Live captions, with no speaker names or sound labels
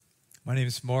My name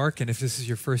is Mark, and if this is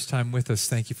your first time with us,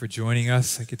 thank you for joining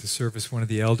us. I get to serve as one of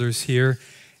the elders here,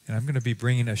 and I'm going to be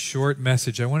bringing a short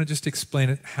message. I want to just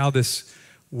explain how this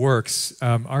works.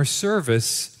 Our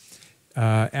service,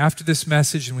 after this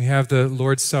message, and we have the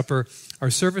Lord's Supper, our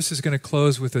service is going to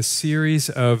close with a series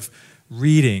of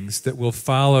readings that will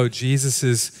follow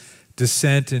Jesus'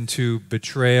 descent into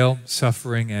betrayal,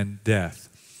 suffering, and death.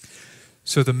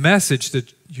 So the message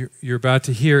that you're about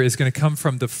to hear is going to come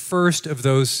from the first of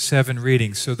those 7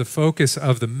 readings. So the focus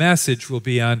of the message will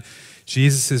be on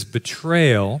Jesus'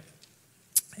 betrayal,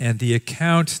 and the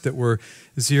account that we're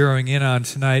zeroing in on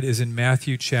tonight is in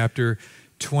Matthew chapter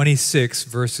 26,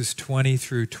 verses 20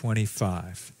 through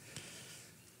 25.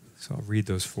 So I'll read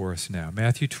those for us now.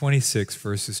 Matthew 26,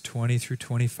 verses 20 through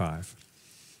 25.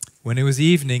 When it was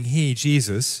evening, he,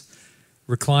 Jesus,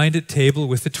 reclined at table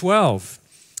with the 12.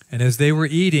 And as they were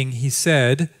eating, he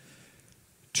said,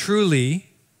 "Truly,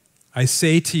 I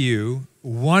say to you,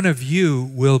 one of you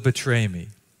will betray me."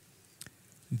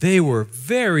 They were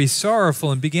very sorrowful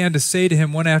and began to say to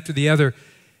him one after the other,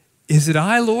 "Is it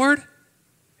I, Lord?"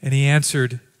 And he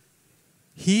answered,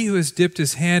 "He who has dipped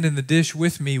his hand in the dish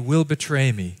with me will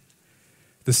betray me.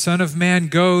 The Son of Man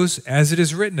goes as it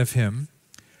is written of him,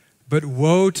 but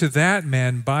woe to that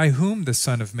man by whom the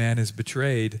Son of Man is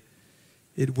betrayed.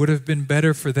 It would have been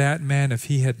better for that man if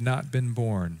he had not been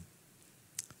born."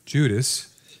 Judas,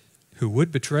 who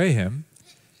would betray him,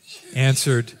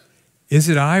 answered, "Is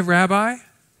it I, Rabbi?"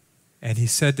 And he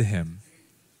said to him,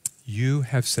 "You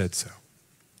have said so."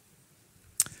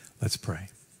 Let's pray.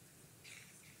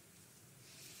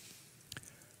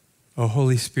 Oh,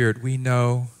 Holy Spirit, we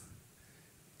know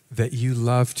that you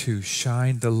love to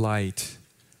shine the light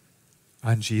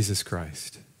on Jesus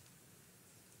Christ.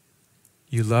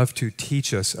 You love to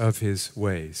teach us of his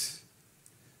ways,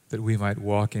 that we might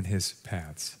walk in his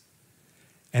paths.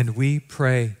 And we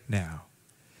pray now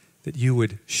that you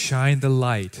would shine the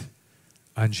light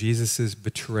on Jesus'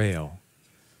 betrayal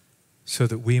so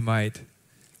that we might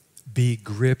be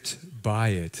gripped by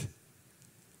it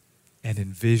and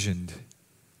envisioned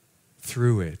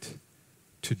through it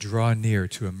to draw near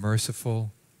to a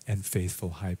merciful and faithful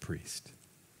high priest.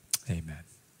 Amen.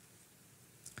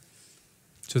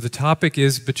 So the topic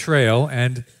is betrayal,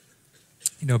 and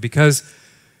because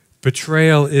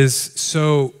betrayal is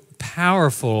so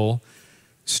powerful,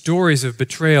 stories of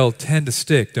betrayal tend to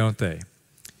stick, don't they?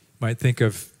 You might think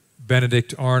of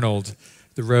Benedict Arnold,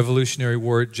 the Revolutionary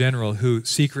War general who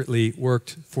secretly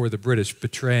worked for the British,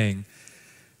 betraying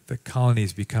the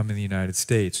colonies becoming the United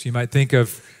States. You might think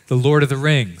of the Lord of the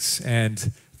Rings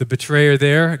and the betrayer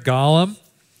there, Gollum,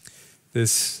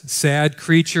 this sad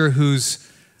creature whose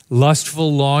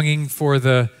lustful longing for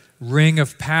the ring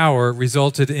of power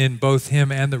resulted in both him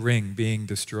and the ring being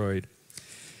destroyed.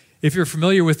 If you're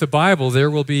familiar with the Bible, there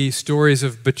will be stories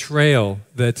of betrayal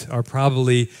that are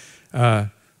probably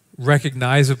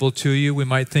recognizable to you. We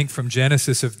might think from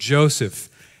Genesis of Joseph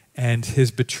and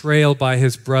his betrayal by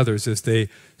his brothers as they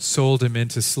sold him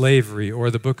into slavery,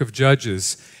 or the book of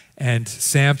Judges and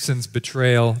Samson's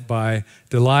betrayal by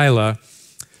Delilah.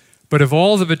 But of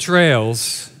all the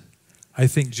betrayals, I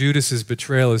think Judas's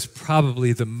betrayal is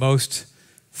probably the most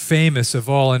famous of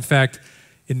all. In fact,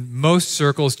 in most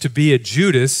circles, to be a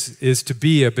Judas is to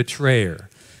be a betrayer.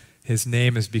 His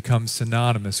name has become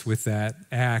synonymous with that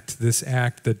act, this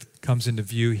act that comes into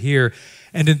view here.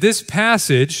 And in this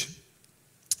passage,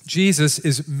 Jesus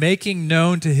is making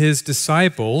known to his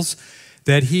disciples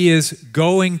that he is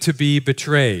going to be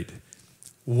betrayed.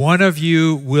 One of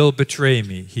you will betray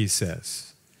me, he says.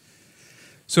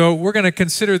 So we're going to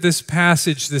consider this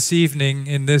passage this evening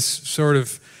in this sort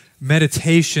of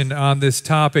meditation on this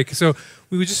topic. So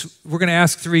we're going to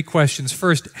ask 3 questions.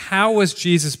 First, how was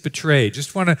Jesus betrayed?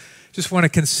 Just want to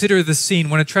consider the scene.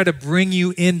 Want to try to bring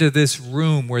you into this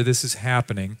room where this is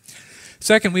happening.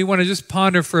 Second, we want to just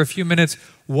ponder for a few minutes,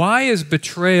 why is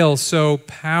betrayal so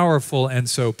powerful and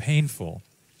so painful?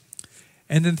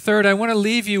 And then third, I want to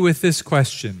leave you with this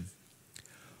question: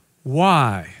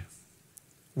 why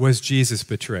was Jesus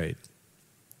betrayed?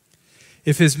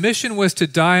 If his mission was to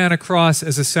die on a cross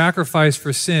as a sacrifice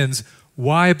for sins,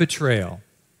 why betrayal?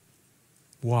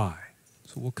 Why?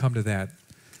 So we'll come to that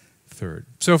third.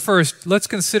 So first, let's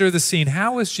consider the scene.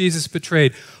 How was Jesus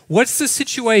betrayed? What's the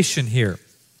situation here?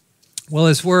 Well,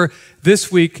 as we're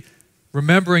this week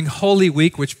remembering Holy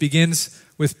Week, which begins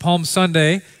with Palm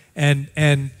Sunday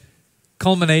and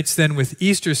culminates then with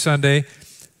Easter Sunday,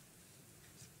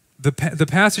 the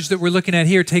passage that we're looking at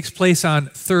here takes place on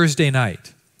Thursday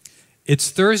night. It's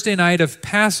Thursday night of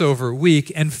Passover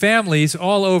week, and families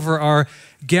all over are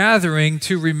gathering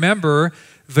to remember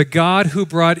the God who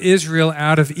brought Israel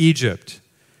out of Egypt.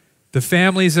 The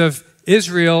families of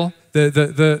Israel,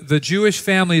 the Jewish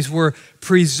families were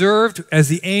preserved as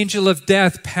the angel of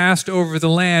death passed over the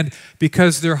land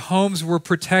because their homes were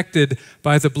protected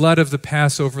by the blood of the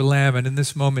Passover lamb. And in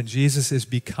this moment, Jesus is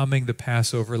becoming the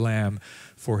Passover lamb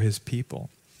for his people.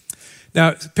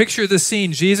 Now, picture the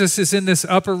scene. Jesus is in this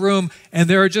upper room, and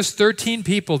there are just 13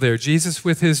 people there, Jesus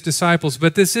with his disciples.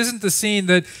 But this isn't the scene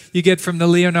that you get from the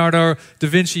Leonardo da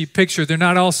Vinci picture. They're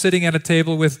not all sitting at a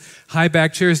table with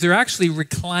high-back chairs. They're actually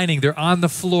reclining. They're on the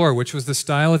floor, which was the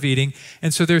style of eating.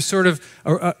 And so they're sort of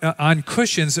on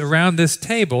cushions around this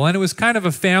table. And it was kind of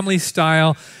a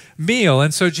family-style meal.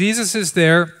 And so Jesus is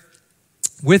there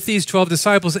with these 12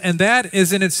 disciples, and that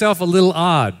is in itself a little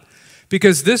odd,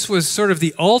 because this was sort of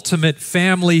the ultimate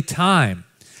family time.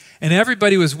 And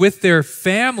everybody was with their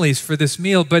families for this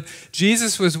meal, but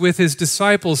Jesus was with his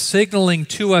disciples, signaling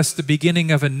to us the beginning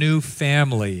of a new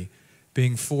family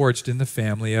being forged in the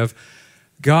family of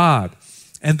God.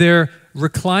 And they're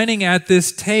reclining at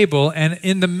this table, and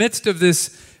in the midst of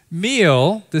this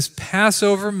meal, this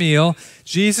Passover meal,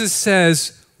 Jesus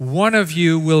says, "One of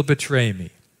you will betray me."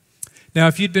 Now,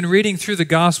 if you'd been reading through the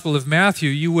Gospel of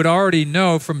Matthew, you would already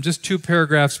know from just 2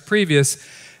 paragraphs previous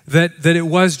that it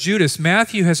was Judas.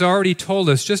 Matthew has already told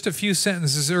us just a few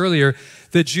sentences earlier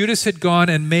that Judas had gone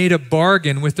and made a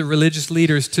bargain with the religious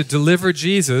leaders to deliver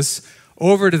Jesus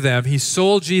over to them. He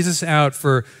sold Jesus out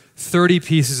for 30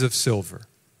 pieces of silver.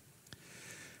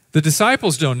 The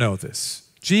disciples don't know this.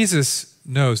 Jesus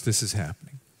knows this is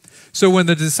happening. So when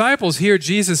the disciples hear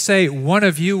Jesus say, "One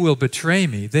of you will betray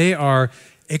me," they are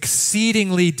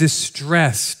exceedingly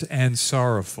distressed and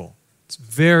sorrowful. It's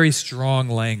very strong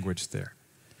language there.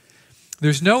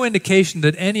 There's no indication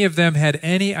that any of them had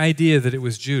any idea that it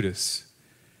was Judas.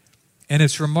 And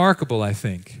it's remarkable, I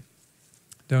think.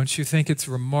 Don't you think it's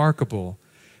remarkable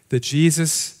that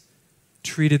Jesus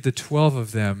treated the 12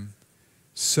 of them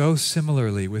so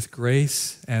similarly with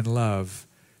grace and love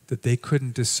that they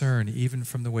couldn't discern, even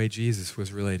from the way Jesus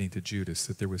was relating to Judas,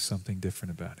 that there was something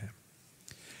different about him?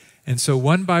 And so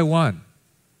one by one,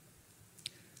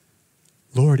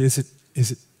 "Lord, is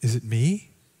it me?"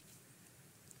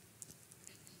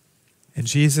 And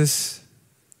Jesus,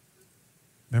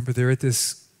 remember, they're at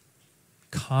this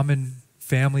common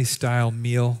family-style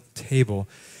meal table.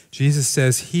 Jesus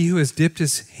says, "He who has dipped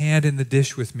his hand in the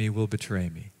dish with me will betray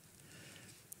me."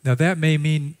 Now that may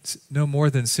mean no more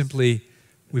than simply,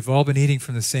 we've all been eating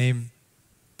from the same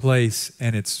place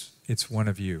and it's one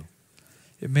of you.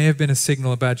 It may have been a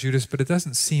signal about Judas, but it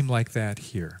doesn't seem like that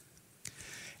here.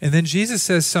 And then Jesus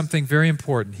says something very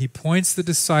important. He points the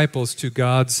disciples to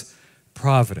God's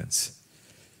providence.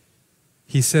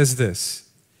 He says this.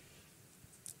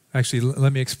 Actually,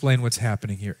 let me explain what's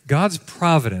happening here. God's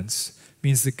providence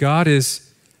means that God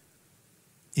is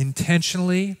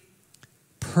intentionally,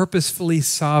 purposefully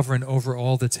sovereign over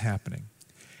all that's happening.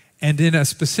 And in a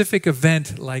specific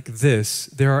event like this,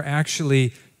 there are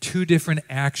actually 2 different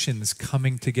actions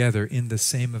coming together in the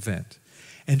same event.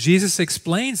 And Jesus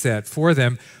explains that for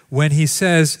them when he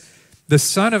says, "The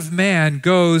Son of Man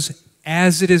goes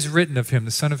as it is written of him."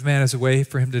 The Son of Man is a way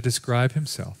for him to describe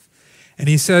himself. And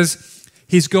he says,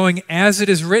 he's going as it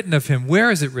is written of him.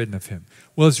 Where is it written of him?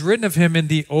 Well, it's written of him in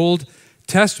the Old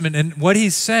Testament. And what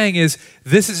he's saying is,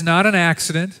 this is not an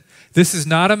accident. This is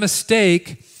not a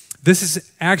mistake. This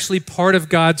is actually part of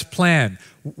God's plan.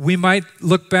 We might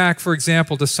look back, for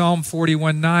example, to Psalm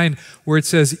 41:9, where it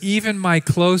says, "Even my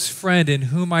close friend in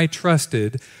whom I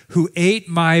trusted, who ate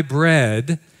my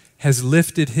bread, has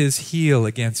lifted his heel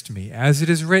against me. As it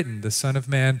is written, the Son of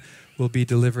Man will be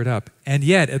delivered up." And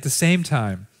yet, at the same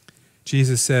time,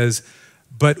 Jesus says,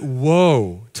 "But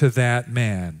woe to that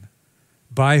man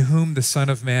by whom the Son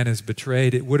of Man is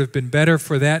betrayed. It would have been better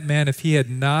for that man if he had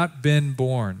not been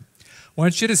born." I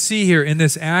want you to see here in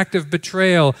this act of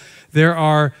betrayal, there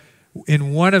are,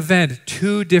 in one event,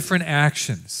 2 different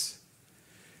actions.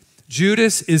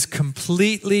 Judas is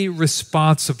completely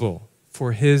responsible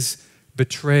for his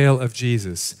betrayal of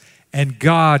Jesus, and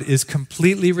God is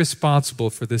completely responsible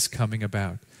for this coming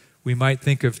about. We might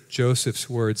think of Joseph's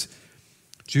words,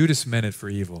 "Judas meant it for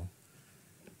evil,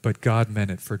 but God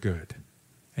meant it for good."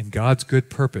 And God's good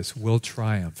purpose will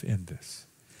triumph in this.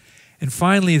 And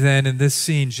finally then, in this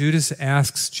scene, Judas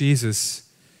asks Jesus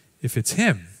if it's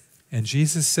him. And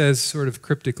Jesus says sort of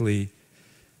cryptically,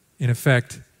 in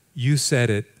effect, "You said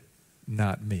it,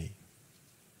 not me."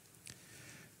 I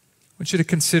want you to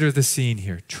consider the scene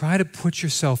here. Try to put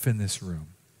yourself in this room.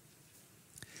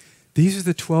 These are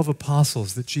the 12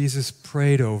 apostles that Jesus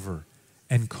prayed over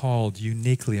and called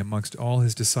uniquely amongst all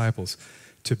his disciples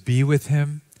to be with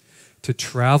him, to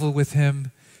travel with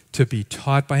him, to be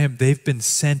taught by him. They've been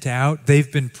sent out.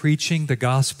 They've been preaching the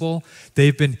gospel.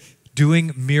 They've been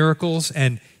doing miracles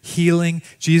and healing.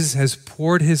 Jesus has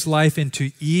poured his life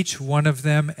into each one of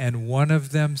them, and one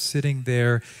of them sitting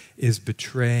there is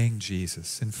betraying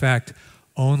Jesus. In fact,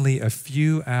 only a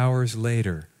few hours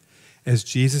later, as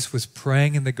Jesus was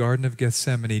praying in the Garden of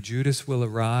Gethsemane, Judas will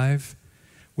arrive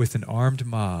with an armed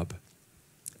mob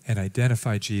and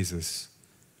identify Jesus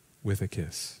with a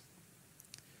kiss.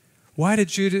 Why did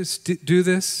Judas do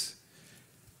this?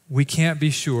 We can't be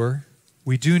sure.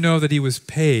 We do know that he was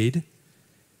paid,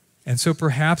 and so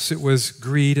perhaps it was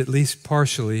greed, at least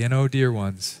partially. And oh, dear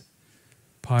ones,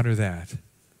 ponder that.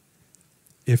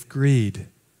 If greed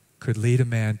could lead a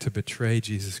man to betray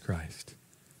Jesus Christ,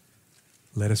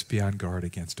 let us be on guard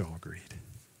against all greed.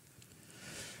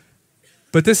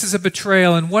 But this is a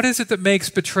betrayal, and what is it that makes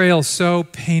betrayal so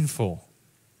painful?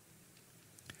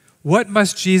 What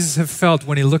must Jesus have felt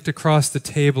when he looked across the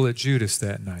table at Judas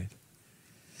that night?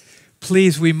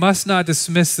 Please, we must not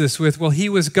dismiss this with, well, he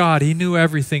was God, he knew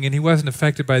everything, and he wasn't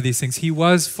affected by these things. He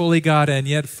was fully God and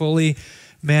yet fully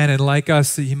man, and like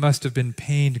us, he must have been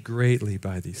pained greatly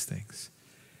by these things.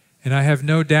 And I have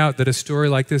no doubt that a story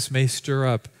like this may stir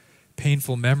up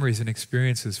painful memories and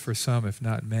experiences for some, if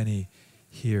not many,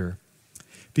 here.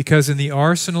 Because in the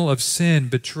arsenal of sin,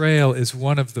 betrayal is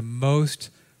one of the most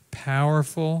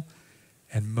powerful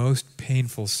and most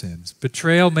painful sins.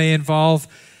 Betrayal may involve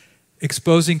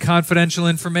exposing confidential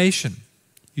information.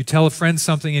 You tell a friend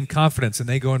something in confidence and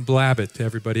they go and blab it to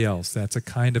everybody else. That's a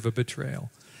kind of a betrayal.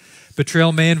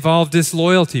 Betrayal may involve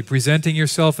disloyalty, presenting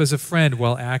yourself as a friend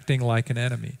while acting like an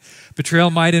enemy. Betrayal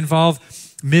might involve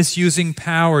misusing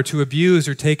power to abuse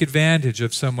or take advantage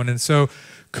of someone. And so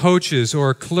coaches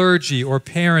or clergy or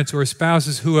parents or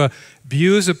spouses who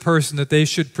abuse a person that they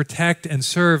should protect and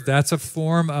serve, that's a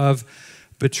form of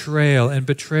betrayal. And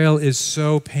betrayal is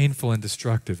so painful and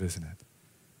destructive, isn't it?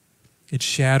 It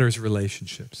shatters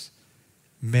relationships,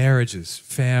 marriages,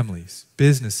 families,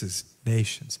 businesses,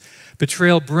 nations.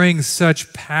 Betrayal brings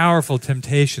such powerful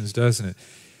temptations, doesn't it?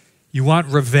 You want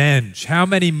revenge. How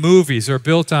many movies are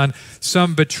built on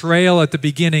some betrayal at the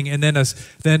beginning and then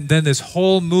this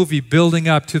whole movie building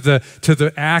up to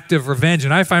the act of revenge?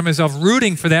 And I find myself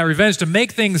rooting for that revenge to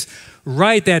make things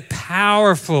right, that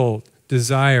powerful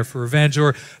desire for revenge.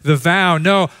 Or the vow,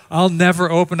 no, I'll never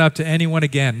open up to anyone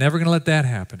again. Never going to let that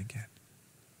happen again.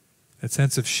 That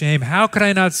sense of shame. How could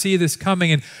I not see this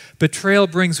coming? And betrayal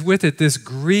brings with it this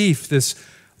grief, this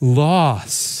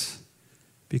loss,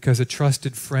 because a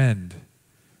trusted friend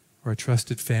or a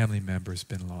trusted family member has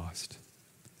been lost.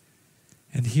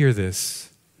 And hear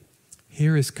this.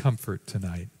 Here is comfort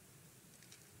tonight.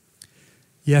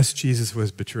 Yes, Jesus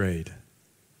was betrayed,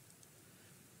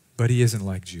 but he isn't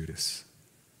like Judas.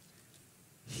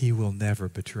 He will never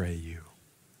betray you.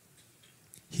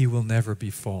 He will never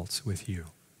be false with you.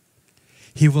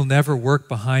 He will never work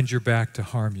behind your back to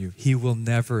harm you. He will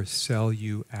never sell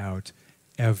you out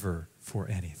ever for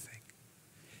anything.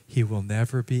 He will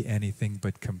never be anything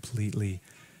but completely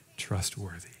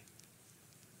trustworthy.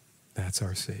 That's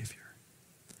our Savior.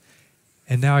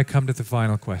 And now I come to the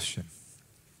final question.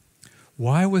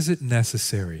 Why was it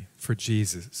necessary for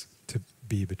Jesus to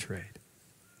be betrayed?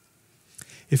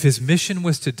 If his mission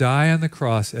was to die on the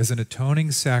cross as an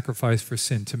atoning sacrifice for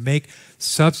sin, to make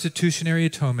substitutionary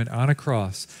atonement on a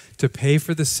cross, to pay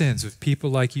for the sins of people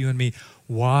like you and me,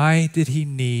 why did he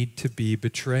need to be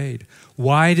betrayed?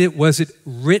 Why was it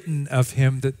written of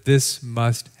him that this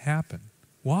must happen?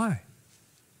 Why?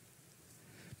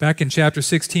 Back in chapter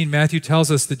 16, Matthew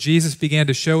tells us that Jesus began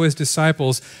to show his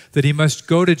disciples that he must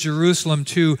go to Jerusalem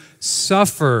to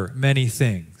suffer many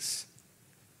things,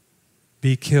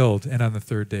 be killed, and on the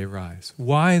third day rise.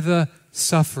 Why the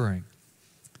suffering?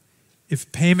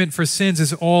 If payment for sins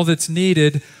is all that's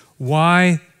needed,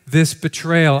 why this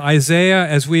betrayal? Isaiah,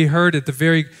 as we heard at the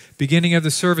very beginning of the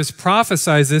service,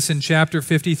 prophesies this in chapter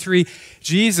 53.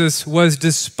 Jesus was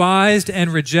despised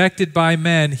and rejected by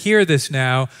men. Hear this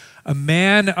now. A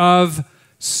man of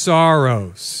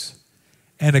sorrows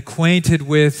and acquainted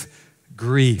with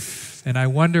grief. And I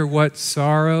wonder what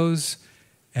sorrows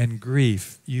and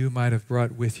grief you might have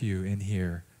brought with you in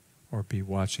here or be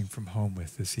watching from home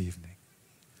with this evening.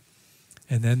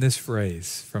 And then this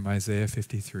phrase from Isaiah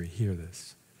 53. Hear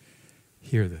this.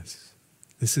 Hear this.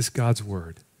 This is God's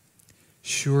word.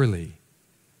 Surely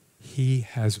he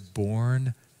has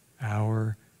borne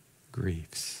our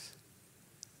griefs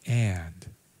and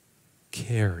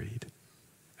carried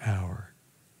our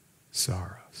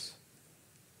sorrows.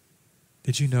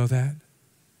 Did you know that?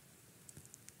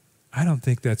 I don't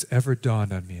think that's ever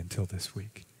dawned on me until this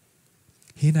week.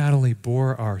 He not only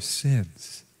bore our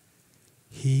sins,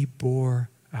 He bore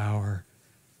our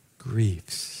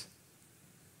griefs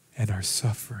and our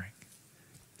suffering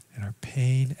and our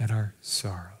pain and our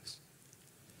sorrows.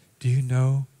 Do you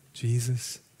know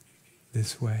Jesus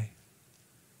this way?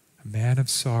 A man of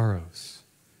sorrows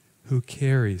who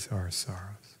carries our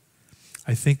sorrows.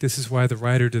 I think this is why the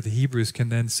writer to the Hebrews can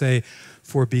then say,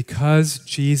 for because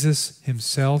Jesus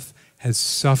himself has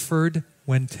suffered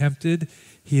when tempted,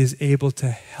 he is able to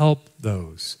help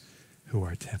those who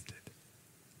are tempted.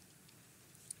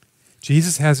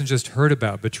 Jesus hasn't just heard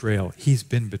about betrayal, he's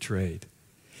been betrayed.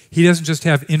 He doesn't just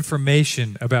have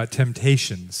information about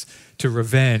temptations to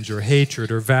revenge or hatred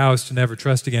or vows to never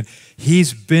trust again.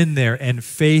 He's been there and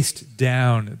faced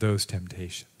down those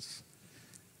temptations,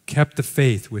 kept the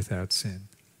faith without sin.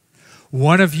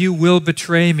 One of you will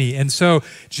betray me. And so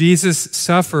Jesus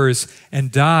suffers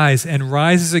and dies and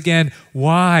rises again.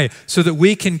 Why? So that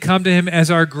we can come to him as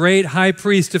our great high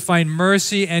priest to find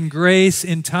mercy and grace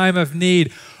in time of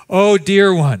need. Oh,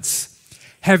 dear ones,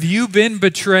 have you been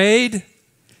betrayed?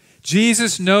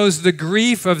 Jesus knows the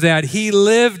grief of that. He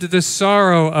lived the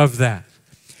sorrow of that.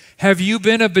 Have you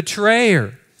been a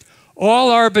betrayer?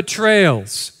 All our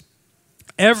betrayals,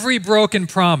 every broken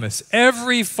promise,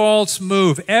 every false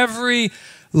move, every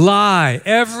lie,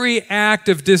 every act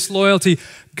of disloyalty,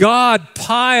 God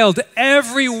piled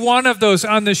every one of those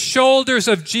on the shoulders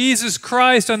of Jesus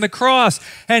Christ on the cross,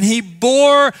 and he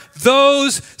bore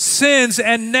those sins,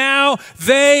 and now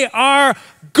they are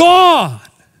gone.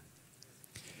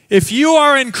 If you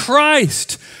are in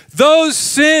Christ, those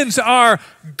sins are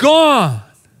gone,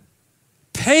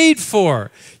 paid for.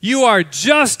 You are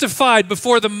justified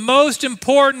before the most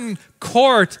important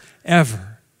court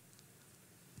ever.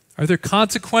 Are there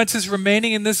consequences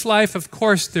remaining in this life? Of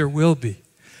course there will be.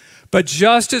 But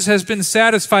justice has been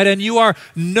satisfied, and you are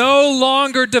no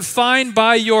longer defined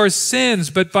by your sins,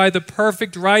 but by the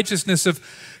perfect righteousness of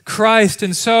Christ.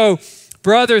 And so,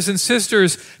 brothers and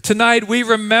sisters, tonight we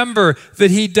remember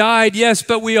that he died, yes,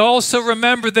 but we also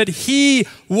remember that he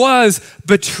was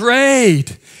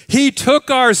betrayed. He took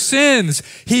our sins.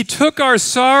 He took our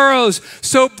sorrows.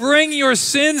 So bring your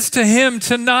sins to him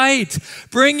tonight.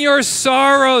 Bring your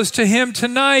sorrows to him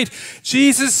tonight.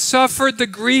 Jesus suffered the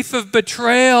grief of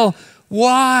betrayal.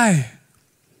 Why?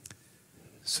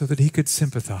 So that he could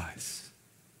sympathize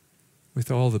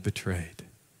with all the betrayed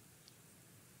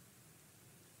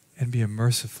and be a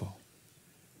merciful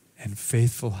and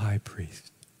faithful high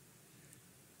priest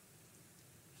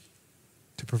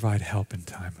to provide help in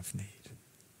time of need.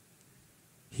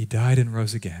 He died and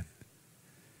rose again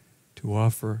to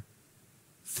offer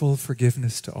full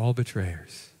forgiveness to all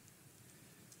betrayers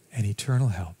and eternal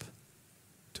help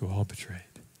to all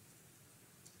betrayed.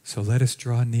 So let us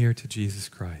draw near to Jesus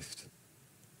Christ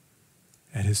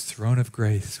at his throne of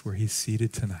grace where he's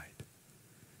seated tonight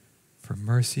for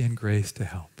mercy and grace to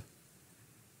help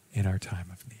in our time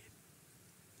of need.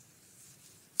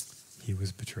 He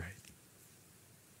was betrayed.